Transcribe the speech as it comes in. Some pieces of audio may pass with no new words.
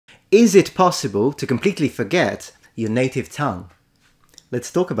Is it possible to completely forget your native tongue?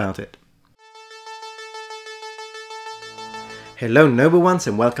 Let's talk about it. Hello noble ones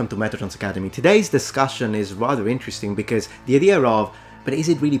and welcome to Metatron's Academy. Today's discussion is rather interesting because the idea of, but is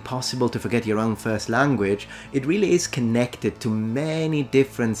it really possible to forget your own first language? It really is connected to many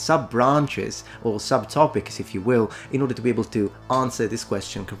different sub-branches or subtopics, if you will, in order to be able to answer this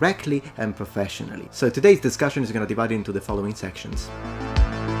question correctly and professionally. So today's discussion is going to divide into the following sections.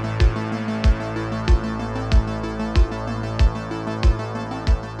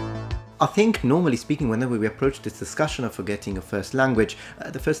 I think, normally speaking, whenever we approach this discussion of forgetting your first language,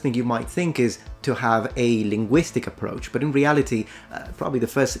 the first thing you might think is to have a linguistic approach, but in reality, probably the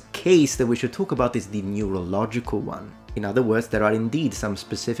first case that we should talk about is the neurological one. In other words, there are indeed some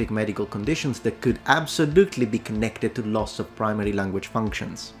specific medical conditions that could absolutely be connected to loss of primary language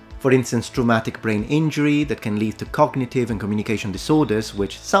functions. For instance, traumatic brain injury that can lead to cognitive and communication disorders,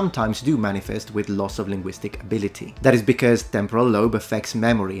 which sometimes do manifest with loss of linguistic ability. That is because temporal lobe affects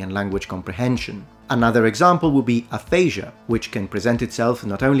memory and language comprehension. Another example would be aphasia, which can present itself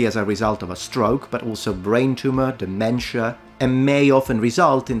not only as a result of a stroke, but also brain tumor, dementia, and may often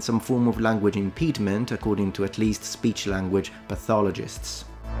result in some form of language impediment, according to at least speech-language pathologists.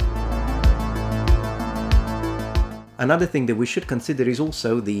 Another thing that we should consider is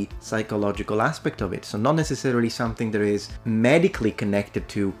also the psychological aspect of it. So not necessarily something that is medically connected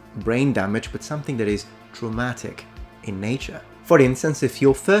to brain damage, but something that is traumatic in nature. For instance, if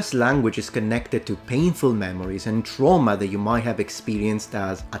your first language is connected to painful memories and trauma that you might have experienced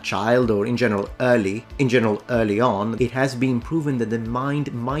as a child or in general early on, it has been proven that the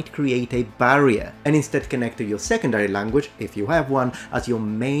mind might create a barrier and instead connect to your secondary language, if you have one, as your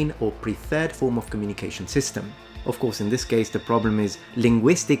main or preferred form of communication system. Of course, in this case, the problem is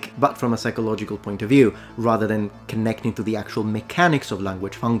linguistic, but from a psychological point of view, rather than connecting to the actual mechanics of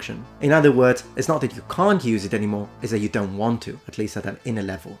language function. In other words, it's not that you can't use it anymore, it's that you don't want to, at least at an inner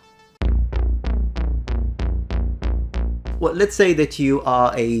level. Well, let's say that you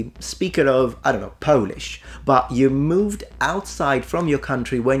are a speaker of, I don't know, Polish, but you moved outside from your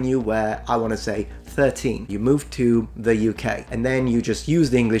country when you were, I want to say, 13. You moved to the UK and then you just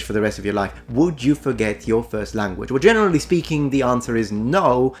used English for the rest of your life. Would you forget your first language? Well, generally speaking, the answer is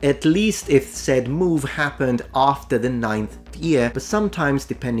no, at least if said move happened after the 9th year, but sometimes,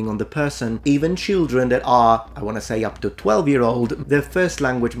 depending on the person, even children that are, I want to say, up to 12-year-old, their first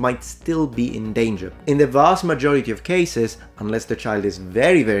language might still be in danger. In the vast majority of cases, unless the child is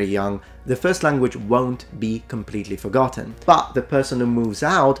very, very young, the first language won't be completely forgotten. But the person who moves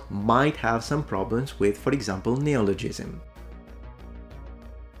out might have some problems with, for example, Neologism.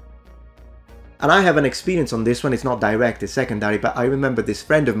 And I have an experience on this one. It's not direct, it's secondary, but I remember this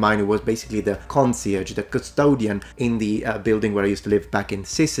friend of mine who was basically the concierge, the custodian in the building where I used to live back in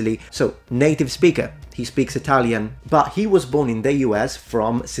Sicily. So, native speaker. He speaks Italian, but he was born in the US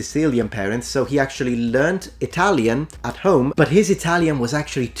from Sicilian parents, so he actually learned Italian at home, but his Italian was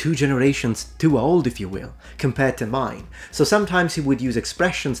actually 2 generations too old, if you will, compared to mine. So sometimes he would use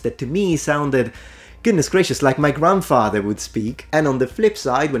expressions that to me sounded, goodness gracious, like my grandfather would speak. And on the flip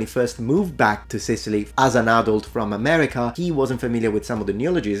side, when he first moved back to Sicily as an adult from America, he wasn't familiar with some of the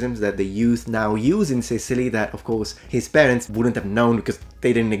neologisms that the youth now use in Sicily that, of course, his parents wouldn't have known because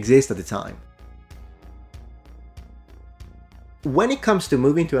they didn't exist at the time. When it comes to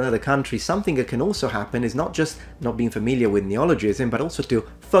moving to another country, something that can also happen is not just not being familiar with neologism, but also to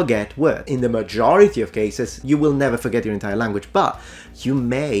forget words. In the majority of cases, you will never forget your entire language, but you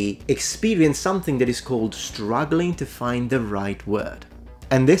may experience something that is called struggling to find the right word.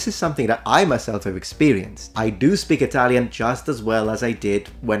 And this is something that I myself have experienced. I do speak Italian just as well as I did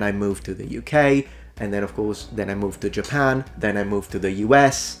when I moved to the UK, and then of course, then I moved to Japan, then I moved to the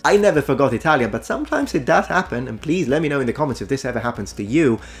US. I never forgot Italian, but sometimes it does happen, and please let me know in the comments if this ever happens to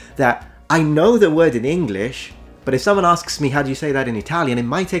you, that I know the word in English, but if someone asks me how do you say that in Italian, it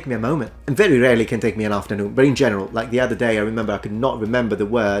might take me a moment. And very rarely can take me an afternoon, but in general, like the other day, I remember I could not remember the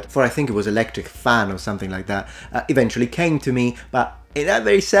word for, I think it was electric fan or something like that. Eventually came to me, but in that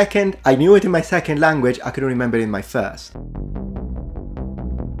very second, I knew it in my second language, I couldn't remember it in my first.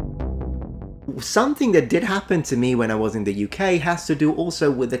 Something that did happen to me when I was in the UK has to do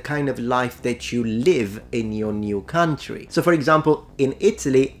also with the kind of life that you live in your new country. So for example, in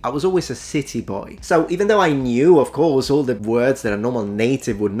Italy, I was always a city boy. So even though I knew, of course, all the words that a normal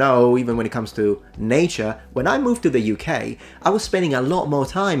native would know, even when it comes to nature, when I moved to the UK, I was spending a lot more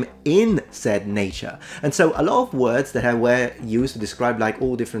time in said nature. And so a lot of words that I were used to describe like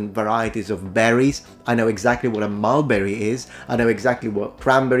all different varieties of berries, I know exactly what a mulberry is, I know exactly what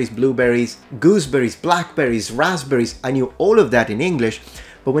cranberries, blueberries, gooseberries, blackberries, raspberries, I knew all of that in English,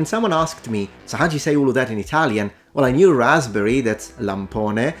 But when someone asked me, so how do you say all of that in Italian? Well, I knew raspberry, that's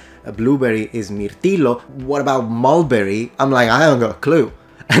lampone, blueberry is mirtillo. What about mulberry? I'm like, I haven't got a clue.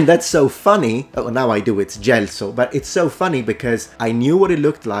 And that's so funny. Oh, now I do, it's gelso, but it's so funny because I knew what it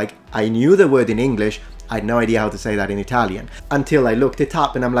looked like, I knew the word in English, I had no idea how to say that in Italian. Until I looked it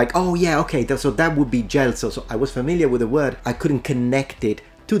up and I'm like, oh yeah, okay, so that would be gelso. So I was familiar with the word, I couldn't connect it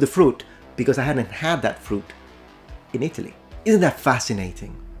to the fruit because I hadn't had that fruit in Italy. Isn't that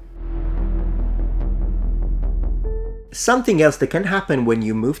fascinating? Something else that can happen when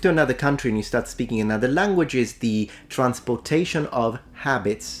you move to another country and you start speaking another language is the transportation of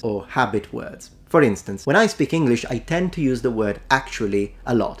habits or habit words. For instance, when I speak English, I tend to use the word actually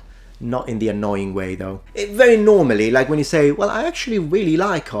a lot. Not in the annoying way though. Very normally, like when you say, well, I actually really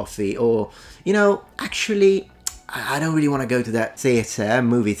like coffee, or, you know, actually, I don't really want to go to that theatre,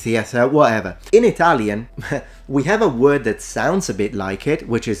 movie theatre, whatever. In Italian, we have a word that sounds a bit like it,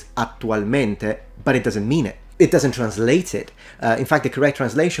 which is attualmente, but it doesn't mean it. It doesn't translate it. In fact, the correct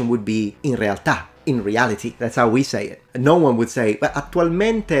translation would be in realtà, in reality. That's how we say it. No one would say, but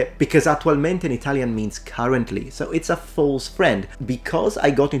attualmente, because attualmente in Italian means currently. So it's a false friend. Because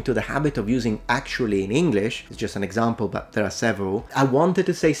I got into the habit of using actually in English, it's just an example, but there are several, I wanted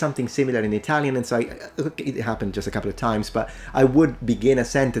to say something similar in Italian, and so it happened just a couple of times, but I would begin a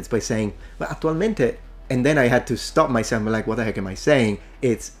sentence by saying, but attualmente, and then I had to stop myself and like, what the heck am I saying?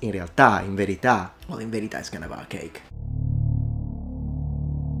 It's in realtà, in verità. Well, in verità is kind of archaic.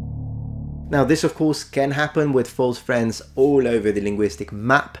 Now, this of course can happen with false friends all over the linguistic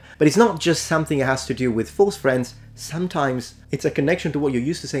map, but it's not just something that has to do with false friends. Sometimes it's a connection to what you're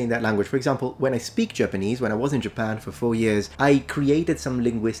used to saying in that language. For example, when I speak Japanese, when I was in Japan for 4 years, I created some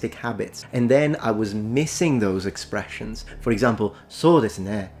linguistic habits, and then I was missing those expressions. For example, so desu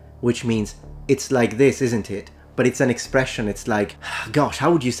ne, which means it's like this, isn't it? But it's an expression, it's like, gosh,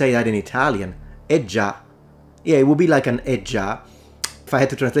 how would you say that in Italian? E già. Yeah, it would be like an e già. If I had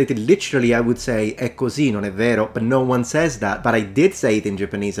to translate it literally, I would say è così, non è vero, but no one says that. But I did say it in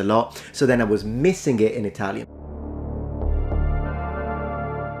Japanese a lot, so then I was missing it in Italian.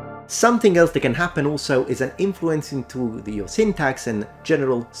 Something else that can happen also is an influence into your syntax and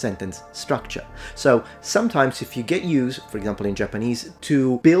general sentence structure. So sometimes if you get used, for example in Japanese,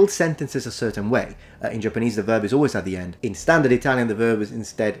 to build sentences a certain way, in Japanese the verb is always at the end. In standard Italian the verb is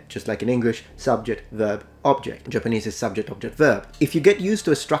instead, just like in English, subject, verb, object. In Japanese is subject, object, verb. If you get used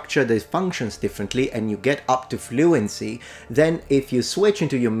to a structure that functions differently and you get up to fluency, then if you switch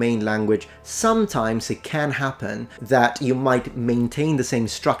into your main language, sometimes it can happen that you might maintain the same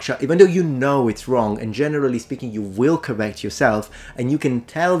structure even though you know it's wrong, and generally speaking you will correct yourself and you can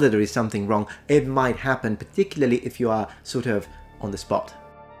tell that there is something wrong. It might happen, particularly if you are sort of on the spot.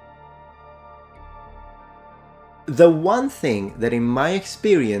 The one thing that in my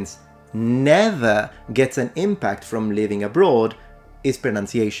experience never gets an impact from living abroad is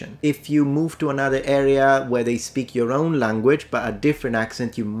pronunciation. If you move to another area where they speak your own language but a different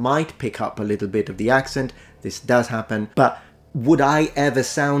accent, you might pick up a little bit of the accent. This does happen, but would I ever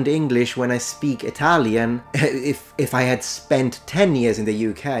sound English when I speak Italian if I had spent 10 years in the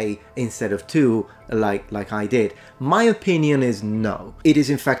UK instead of 2 like I did? My opinion is no. It is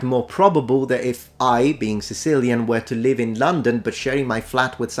in fact more probable that if I, being Sicilian, were to live in London but sharing my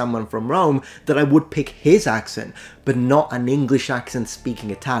flat with someone from Rome, that I would pick his accent, but not an English accent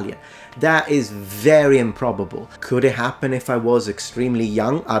speaking Italian. That is very improbable. Could it happen if I was extremely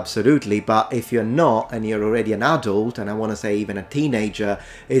young? Absolutely, but if you're not and you're already an adult, and I want to say even a teenager,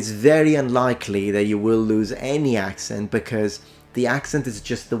 it's very unlikely that you will lose any accent, because the accent is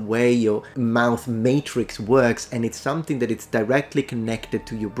just the way your mouth matrix works, and it's something that it's directly connected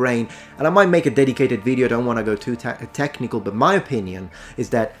to your brain. And I might make a dedicated video, I don't want to go too technical, but my opinion is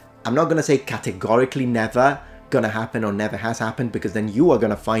that I'm not going to say categorically never gonna happen or never has happened, because then you are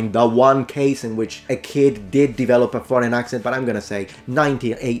gonna find the one case in which a kid did develop a foreign accent, but I'm gonna say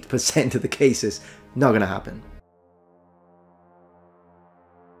 98% of the cases not gonna happen.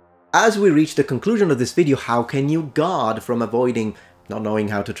 As we reach the conclusion of this video, how can you guard from avoiding not knowing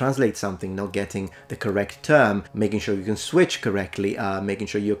how to translate something, not getting the correct term, making sure you can switch correctly, making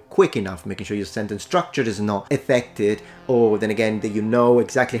sure you're quick enough, making sure your sentence structure is not affected, or then again that you know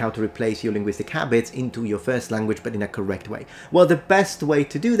exactly how to replace your linguistic habits into your first language but in a correct way? Well, the best way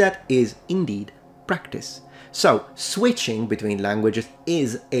to do that is indeed practice. So switching between languages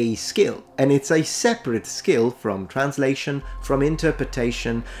is a skill, and it's a separate skill from translation, from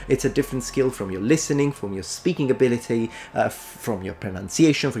interpretation. It's a different skill from your listening, from your speaking ability, from your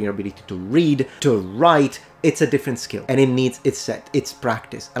pronunciation, from your ability to read, to write. It's a different skill, and it needs its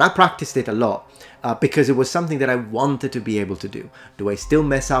practice. And I practiced it a lot because it was something that I wanted to be able to do. Do I still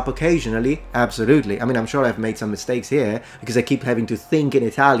mess up occasionally? Absolutely. I mean, I'm sure I've made some mistakes here because I keep having to think in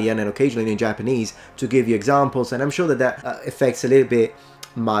Italian and occasionally in Japanese to give you examples, and I'm sure that that affects a little bit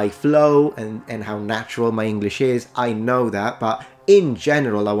my flow and how natural my English is. I know that, but in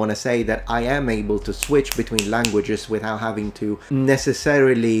general, I want to say that I am able to switch between languages without having to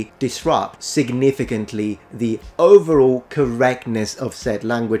necessarily disrupt significantly the overall correctness of said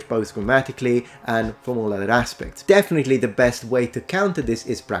language, both grammatically and from all other aspects. Definitely the best way to counter this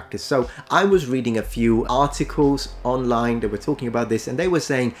is practice. So I was reading a few articles online that were talking about this, and they were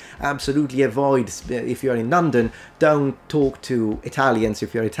saying absolutely avoid, if you're in London, don't talk to Italians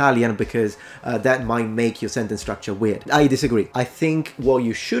if you're Italian, because that might make your sentence structure weird. I disagree. I think what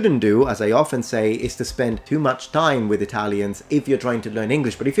you shouldn't do, as I often say, is to spend too much time with Italians if you're trying to learn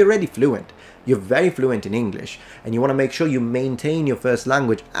English. But if you're already fluent, you're very fluent in English, and you want to make sure you maintain your first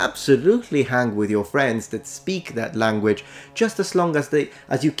language, absolutely hang with your friends that speak that language, just as long as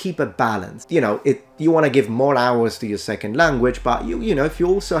you keep a balance. You know, you want to give more hours to your second language, but you know, if you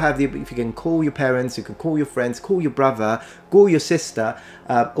also have if you can call your parents, you can call your friends, call your brother, call your sister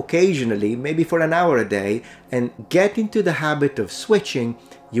occasionally, maybe for an hour a day, and get into the habit of switching,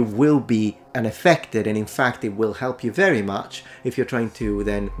 you will be unaffected, and in fact it will help you very much if you're trying to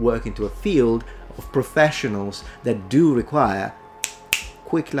then work into a field of professionals that do require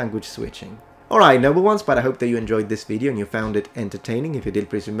quick language switching. Alright, number ones, but I hope that you enjoyed this video and you found it entertaining. If you did,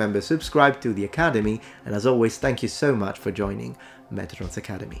 please remember subscribe to the Academy, and as always, thank you so much for joining Metatron's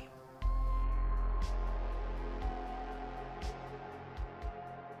Academy.